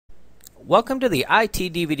Welcome to the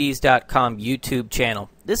itdvds.com YouTube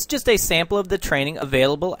channel. This is just a sample of the training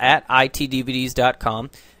available at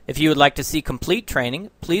itdvds.com. If you would like to see complete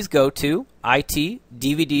training, please go to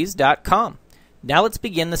itdvds.com. Now let's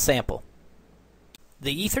begin the sample.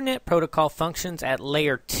 The Ethernet protocol functions at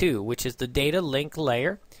layer 2, which is the data link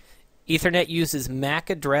layer. Ethernet uses MAC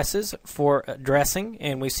addresses for addressing,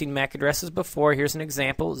 and we've seen MAC addresses before. Here's an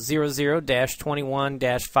example,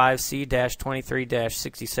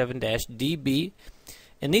 00-21-5C-23-67-DB.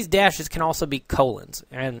 And these dashes can also be colons,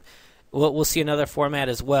 and we'll see another format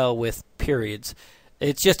as well with periods.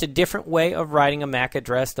 It's just a different way of writing a MAC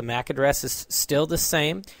address. The MAC address is still the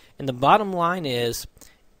same, and the bottom line is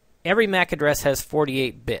every MAC address has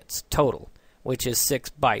 48 bits total, which is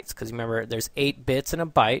 6 bytes, because remember there's 8 bits in a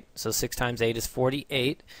byte, so 6 times 8 is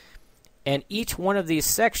 48, and each one of these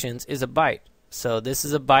sections is a byte. So this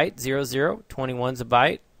is a byte, 00, 21's a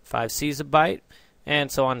byte, 5C's a byte,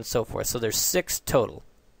 and so on and so forth. So there's 6 total.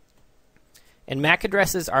 And MAC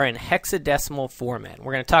addresses are in hexadecimal format.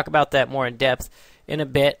 We're going to talk about that more in depth in a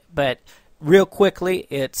bit, but real quickly,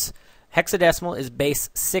 it's hexadecimal is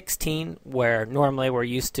base 16, where normally we're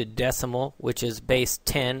used to decimal, which is base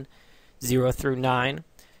 10, 0 through 9.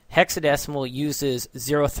 Hexadecimal uses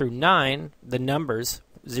 0 through 9, the numbers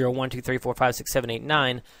 0, 1, 2, 3, 4, 5, 6, 7, 8,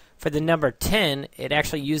 9. For the number 10, it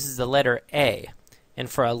actually uses the letter A. And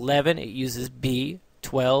for 11, it uses B,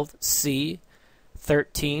 12, C,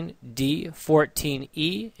 13, D, 14,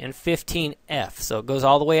 E, and 15, F. So it goes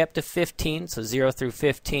all the way up to 15, so 0 through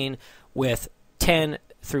 15, with 10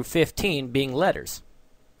 through 15 being letters.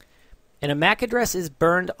 And a MAC address is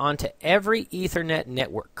burned onto every Ethernet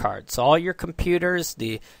network card. So all your computers,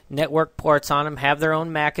 the network ports on them, have their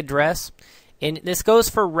own MAC address. And this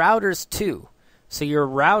goes for routers too. So your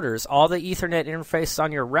routers, all the Ethernet interfaces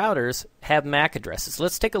on your routers have MAC addresses.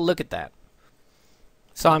 Let's take a look at that.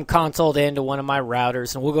 So I'm consoled into one of my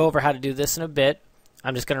routers, and we'll go over how to do this in a bit.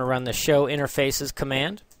 I'm just going to run the show interfaces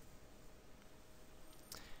command.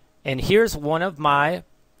 And here's one of my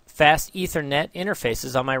fast Ethernet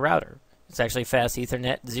interfaces on my router. It's actually fast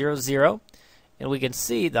Ethernet 00, and we can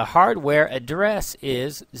see the hardware address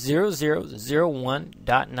is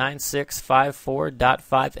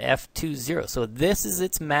 0001.9654.5F20. So this is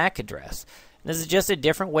its MAC address. This is just a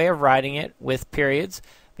different way of writing it with periods.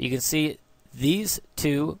 But you can see these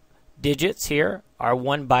two digits here are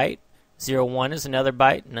 1 byte. 01 is another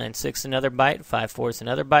byte, 96 another byte, 54 is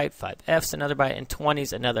another byte, 5F is another byte, and 20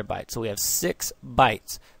 is another byte. So we have 6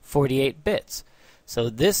 bytes, 48 bits. So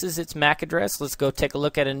this is its MAC address. Let's go take a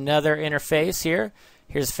look at another interface here.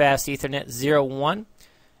 Here's fast Ethernet 01,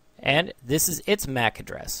 and this is its MAC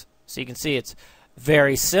address. So you can see it's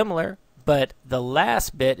very similar, but the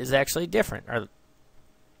last bit is actually different, or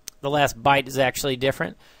the last byte is actually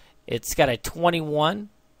different. It's got a 21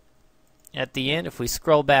 at the end. If we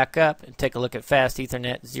scroll back up and take a look at fast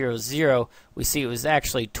Ethernet 00, we see it was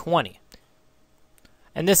actually 20.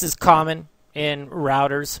 And this is common in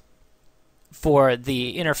routers for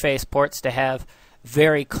the interface ports to have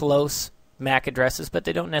very close MAC addresses, but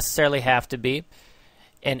they don't necessarily have to be.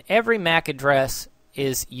 And every MAC address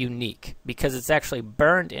is unique because it's actually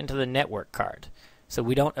burned into the network card. So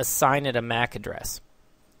we don't assign it a MAC address.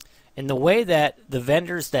 And the way that the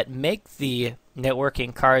vendors that make the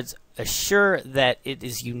networking cards assure that it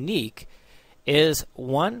is unique is,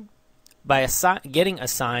 one, by getting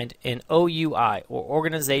assigned an OUI, or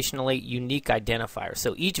organizationally unique identifier.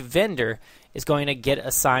 So each vendor is going to get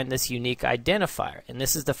assigned this unique identifier, and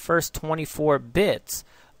this is the first 24 bits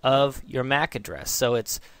of your MAC address. So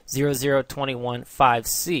it's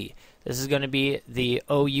 00215C. This is going to be the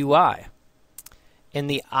OUI. And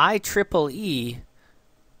the IEEE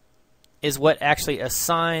is what actually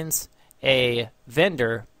assigns a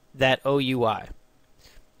vendor that OUI.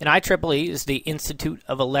 And IEEE is the Institute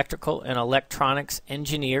of Electrical and Electronics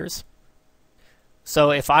Engineers.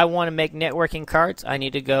 So if I want to make networking cards, I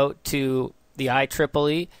need to go to the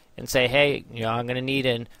IEEE and say, hey, I'm going to need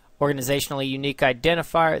an organizationally unique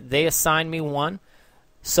identifier. They assign me one.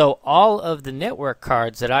 So all of the network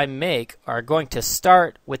cards that I make are going to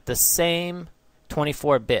start with the same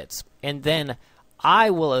 24 bits. And then I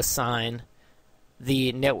will assign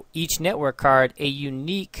each network card a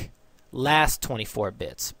unique last 24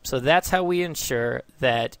 bits. So that's how we ensure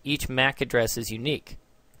that each MAC address is unique.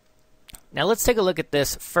 Now let's take a look at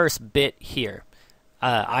this first bit here,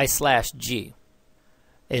 I/G.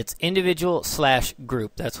 It's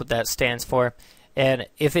individual/group. That's what that stands for. And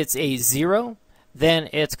if it's a 0, then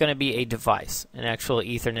it's going to be a device, an actual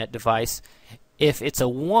Ethernet device. If it's a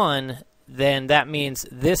 1, then that means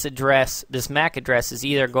this address, this MAC address, is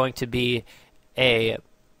either going to be a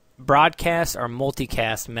broadcast or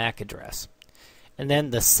multicast MAC address. And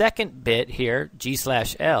then the second bit here,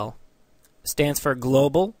 G/L, stands for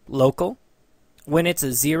global, local. When it's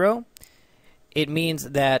a 0, it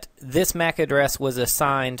means that this MAC address was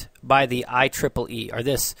assigned by the IEEE, or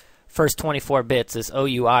this first 24 bits, this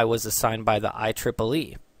OUI, was assigned by the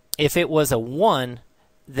IEEE. If it was a 1,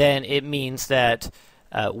 then it means that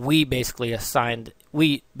we basically assigned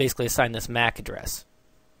this MAC address,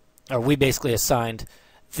 or we basically assigned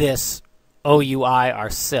this OUI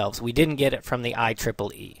ourselves. We didn't get it from the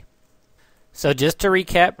IEEE. So just to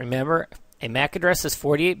recap, remember, a MAC address is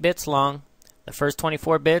 48 bits long. The first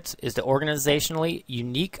 24 bits is the organizationally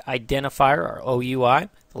unique identifier, or OUI.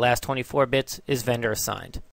 The last 24 bits is vendor assigned.